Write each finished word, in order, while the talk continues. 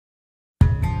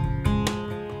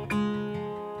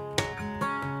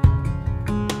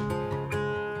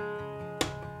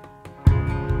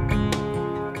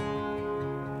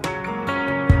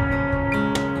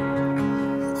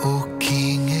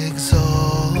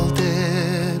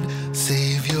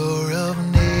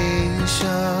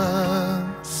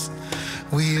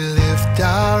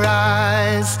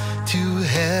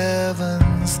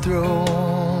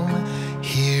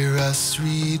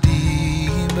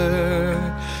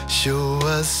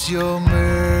us your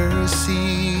mercy.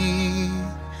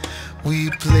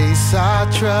 We place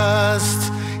our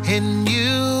trust in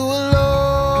you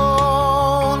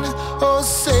alone, oh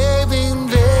saving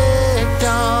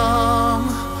victim.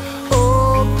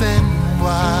 Open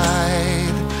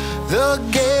wide the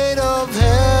gate of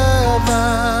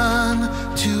heaven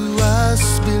to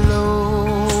us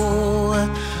below.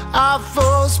 Our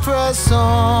foes press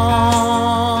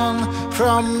on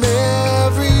from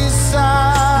every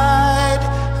side.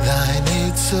 Thine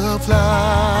aid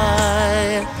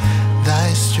supply, thy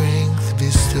strength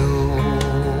bestow.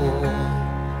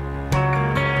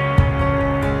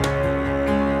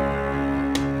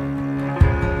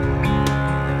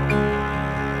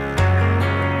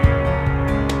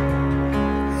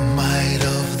 Might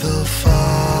of the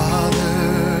Father,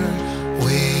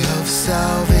 way of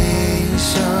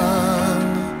salvation,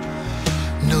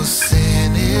 no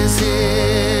sin is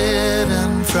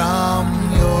hidden from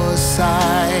your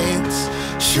sight.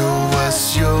 Show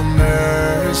us your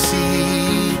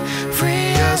mercy,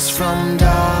 free us from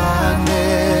darkness,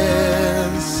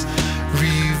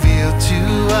 reveal to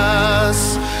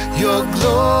us your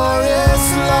glorious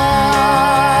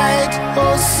light,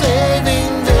 oh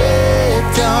saving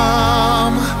victim.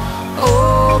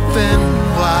 Open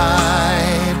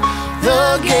wide the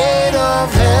gate of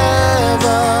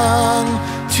heaven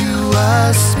to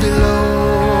us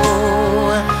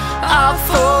below. Our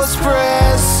foes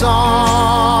press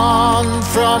on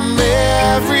from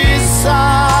every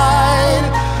side.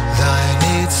 Thine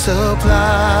aid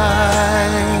supply,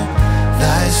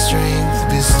 thy strength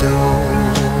bestow.